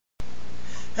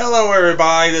Hello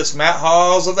everybody, this is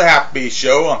MattHawes of the Happy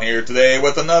Show. I'm here today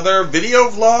with another video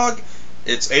vlog.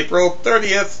 It's April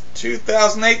 30th,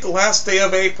 2008, the last day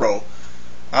of April.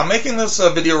 I'm making this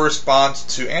video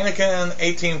response to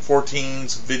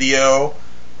Anakin1814's video.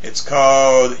 It's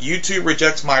called YouTube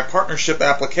Rejects My Partnership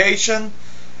Application.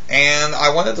 And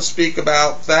I wanted to speak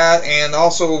about that, and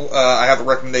also I have a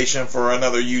recommendation for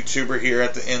another YouTuber here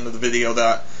at the end of the video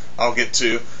that I'll get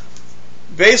to.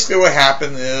 Basically what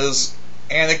happened is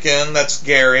Anakin, that's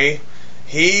Gary,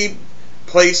 he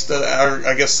placed,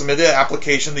 submitted an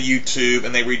application to YouTube,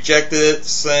 and they rejected it,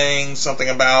 saying something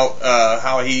about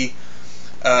how he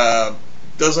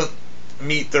doesn't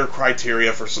meet their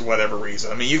criteria for whatever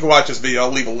reason. I mean, you can watch this video,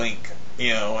 I'll leave a link,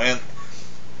 and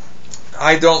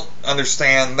I don't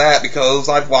understand that because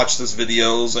I've watched his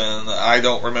videos and I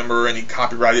don't remember any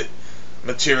copyrighted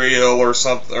material or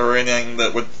something or anything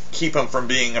that would keep him from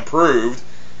being approved.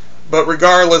 But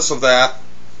regardless of that,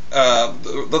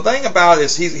 the thing about it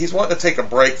is he's wanting to take a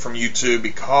break from YouTube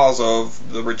because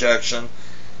of the rejection,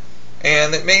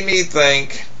 and it made me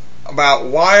think about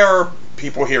why are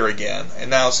people here again. And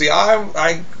now, see,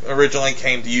 I originally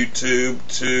came to YouTube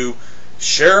to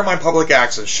share my public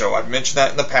access show. I've mentioned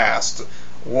that in the past.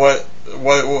 What it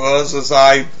was is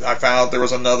I found there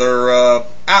was another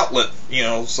outlet,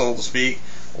 so to speak,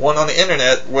 one on the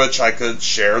internet which I could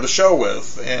share the show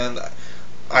with, and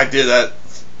I did that,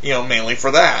 mainly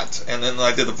for that. And then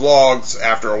I did the vlogs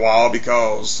after a while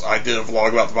because I did a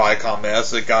vlog about the Viacom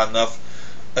mess. It got enough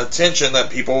attention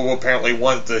that people apparently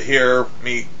wanted to hear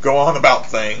me go on about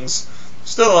things.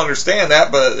 Still don't understand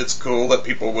that, but it's cool that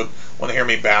people would want to hear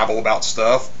me babble about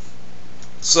stuff.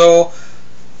 So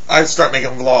I start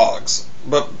making vlogs.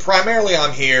 But primarily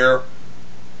I'm here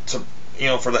to,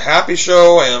 for the Happy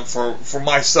Show and for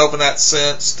myself in that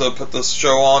sense, to put this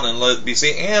show on and let it be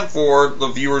seen, and for the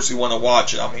viewers who want to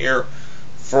watch it. I'm here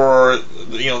for,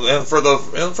 and for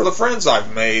the friends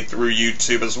I've made through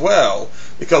YouTube as well.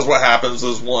 Because what happens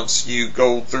is once you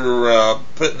go through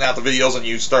putting out the videos and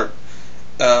you start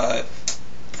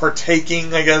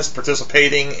participating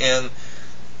in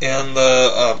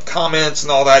the comments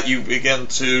and all that, you begin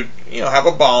to have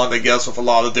a bond, I guess, with a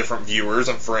lot of different viewers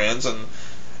and friends,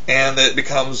 and it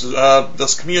becomes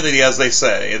this community, as they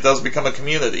say. It does become a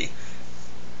community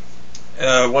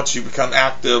once you become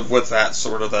active with that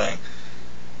sort of thing.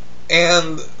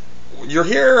 And you're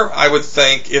here, I would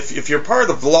think, if you're part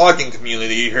of the vlogging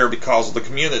community, you're here because of the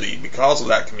community, because of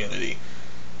that community.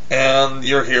 And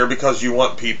you're here because you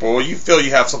want people, you feel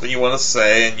you have something you want to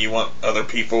say, and you want other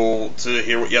people to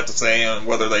hear what you have to say, and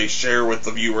whether they share with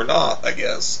the view or not, I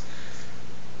guess.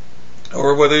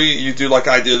 Or whether you do like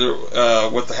I did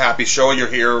with the Happy Show, you're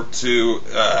here to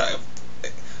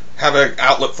have an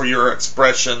outlet for your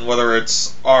expression, whether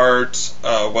it's art,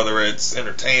 whether it's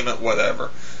entertainment, whatever.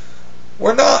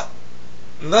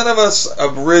 None of us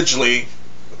originally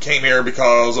came here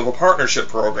because of a partnership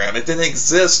program. It didn't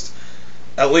exist.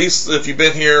 At least if you've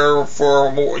been here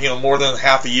for more than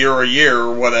half a year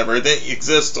or whatever, it didn't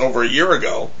exist over a year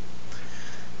ago.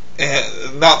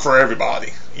 And not for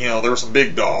everybody. There were some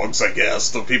big dogs, I guess,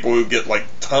 the people who get like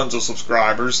tons of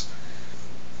subscribers.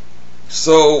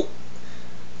 So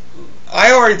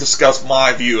I already discussed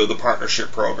my view of the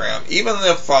partnership program. Even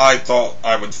if I thought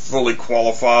I would fully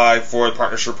qualify for a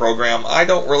partnership program, I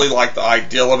don't really like the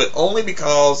ideal of it, only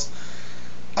because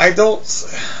I don't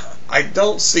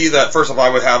see that, first of all, I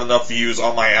would have enough views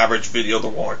on my average video to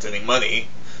warrant any money.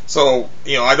 So,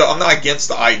 I'm not against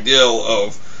the ideal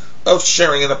of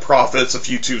sharing in the profits if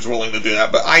YouTube's willing to do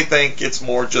that, but I think it's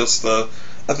more just a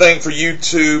thing for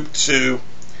YouTube to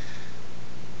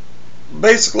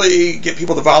basically get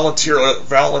people to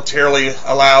voluntarily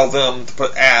allow them to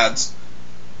put ads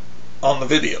on the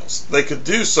videos. They could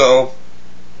do so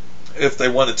if they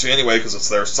wanted to anyway, because it's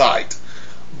their site.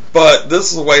 But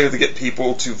this is a way to get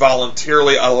people to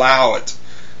voluntarily allow it.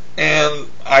 And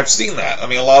I've seen that. I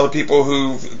mean, a lot of people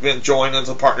who've been joined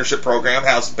into the partnership program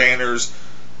has banners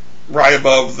right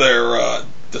above their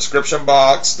description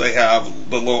box. They have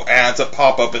the little ads that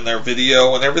pop up in their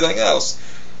video and everything else.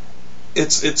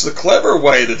 It's a clever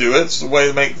way to do it. It's a way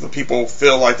to make the people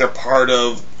feel like they're part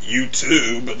of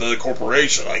YouTube, the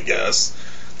corporation, I guess.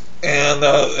 And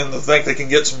to think they can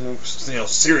get some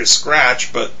serious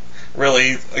scratch, but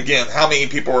really, again, how many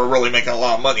people are really making a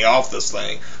lot of money off this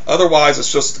thing? Otherwise,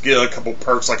 it's just to get a couple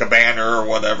perks like a banner or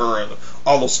whatever, and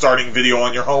auto starting video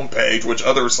on your homepage, which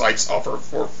other sites offer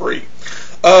for free.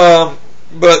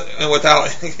 But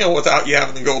without you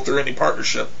having to go through any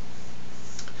partnership.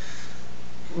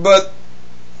 But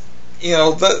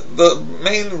the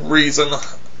main reason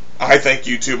I think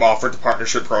YouTube offered the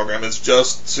partnership program is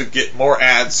just to get more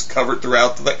ads covered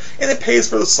throughout the thing, and it pays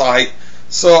for the site.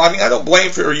 So I mean, I don't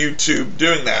blame for YouTube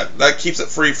doing that. That keeps it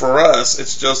free for us.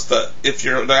 It's just that if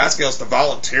they're asking us to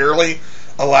voluntarily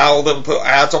allow them to put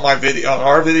ads on my video, on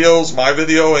our videos, my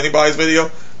video, anybody's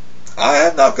video, I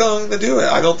am not going to do it.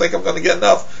 I don't think I'm going to get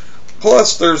enough.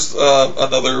 Plus, there's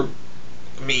another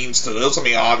means to this. I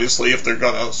mean, obviously, if they're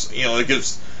going to, it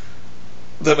gives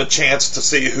them a chance to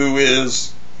see who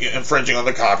is infringing on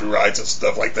the copyrights and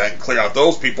stuff like that, and clear out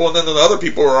those people. And then the other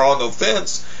people who are on the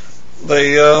fence,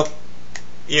 they, I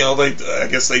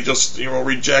guess they just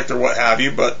reject or what have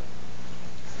you. But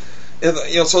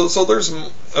so there's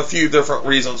a few different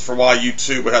reasons for why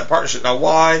YouTube would have partnership. Now,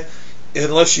 why,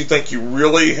 unless you think you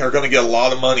really are going to get a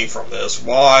lot of money from this,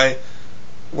 why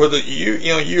would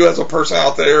you as a person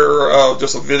out there,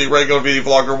 just a regular video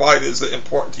vlogger, why is it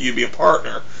important to you to be a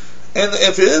partner? And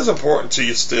if it is important to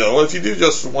you still, if you do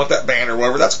just want that banner or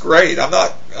whatever, that's great. I'm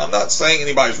not saying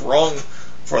anybody's wrong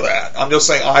for that. I'm just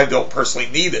saying I don't personally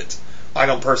need it. I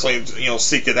don't personally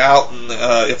seek it out, and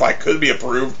if I could be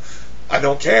approved, I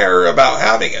don't care about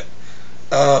having it.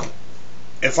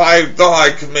 If I thought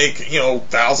I could make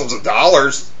thousands of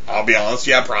dollars, I'll be honest,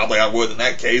 yeah, probably I would in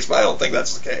that case, but I don't think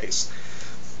that's the case.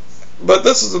 But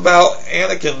this is about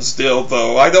Anakin's deal,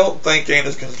 though. I don't think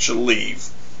Anakin should leave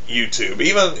YouTube.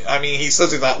 Even, I mean, he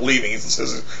says he's not leaving. He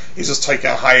says he's just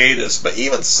taking a hiatus. But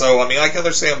even so, I mean, I can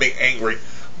understand being angry.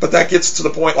 But that gets to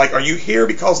the point, like, are you here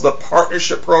because of the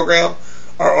partnership program?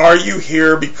 Or are you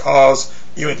here because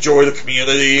you enjoy the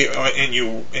community and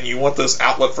you want this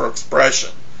outlet for expression?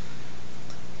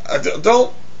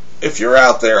 If you're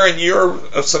out there and you're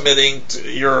submitting to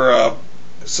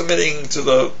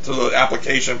the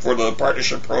application for the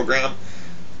partnership program,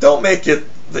 don't make it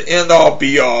the end-all,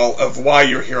 be-all of why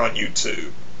you're here on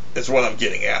YouTube, is what I'm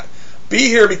getting at. Be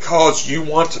here because you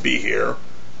want to be here,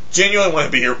 genuinely want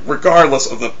to be here,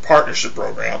 regardless of the partnership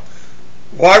program.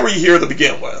 Why were you here to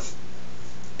begin with?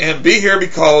 And be here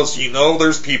because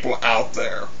there's people out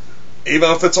there, even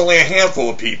if it's only a handful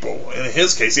of people. In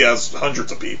his case, he has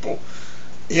hundreds of people.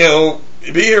 Be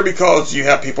here because you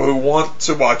have people who want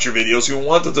to watch your videos, who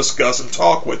want to discuss and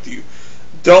talk with you.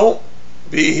 Don't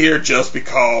be here just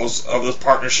because of this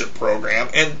partnership program,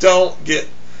 and don't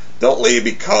leave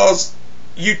because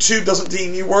YouTube doesn't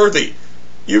deem you worthy.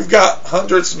 You've got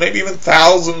hundreds, maybe even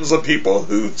thousands of people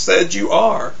who said you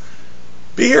are.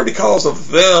 Be here because of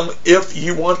them if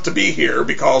you want to be here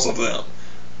because of them.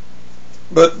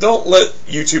 But don't let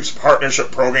YouTube's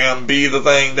partnership program be the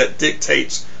thing that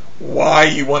dictates why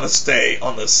you want to stay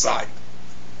on this site.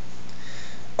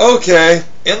 Okay,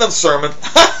 end of sermon.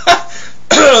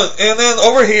 And then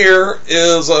over here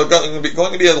is going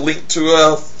to be a link to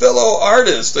a fellow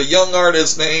artist, a young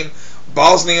artist named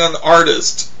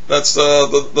BosnianArtist. That's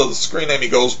the screen name he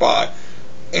goes by.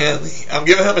 And I'm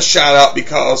giving him a shout out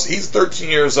because he's 13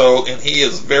 years old and he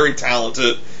is very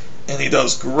talented and he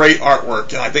does great artwork,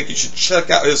 and I think you should check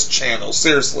out his channel,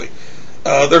 seriously.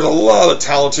 There's a lot of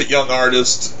talented young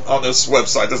artists on this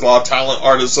website. There's a lot of talented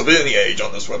artists of any age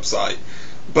on this website.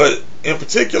 But in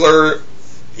particular,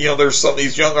 there's some of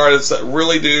these young artists that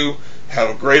really do have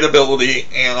a great ability,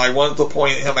 and I wanted to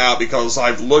point him out because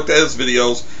I've looked at his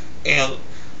videos, and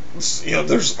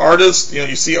there's artists,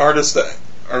 you see artists that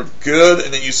are good,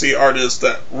 and then you see artists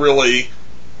that really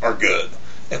are good,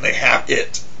 and they have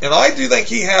it. And I do think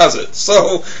he has it.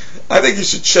 So I think you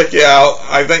should check it out.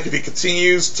 I think if he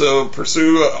continues to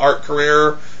pursue an art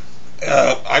career,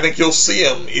 I think you'll see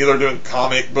him either doing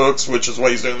comic books, which is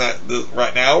what he's doing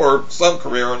right now, or some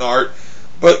career in art.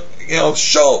 But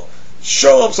show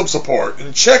him some support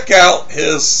and check out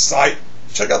his site.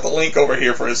 Check out the link over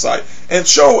here for his site, and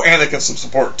show Anakin some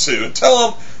support too. And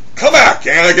tell him, come back,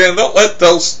 Anakin. Don't let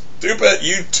those stupid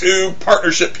YouTube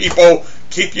partnership people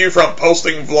keep you from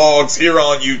posting vlogs here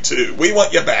on YouTube. We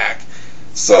want you back.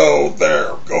 So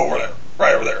there, go over there,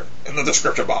 right over there in the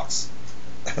description box.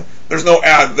 There's no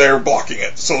ad there blocking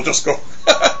it, so just go.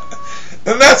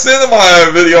 And that's the end of my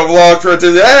video vlog for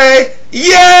today.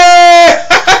 Yay!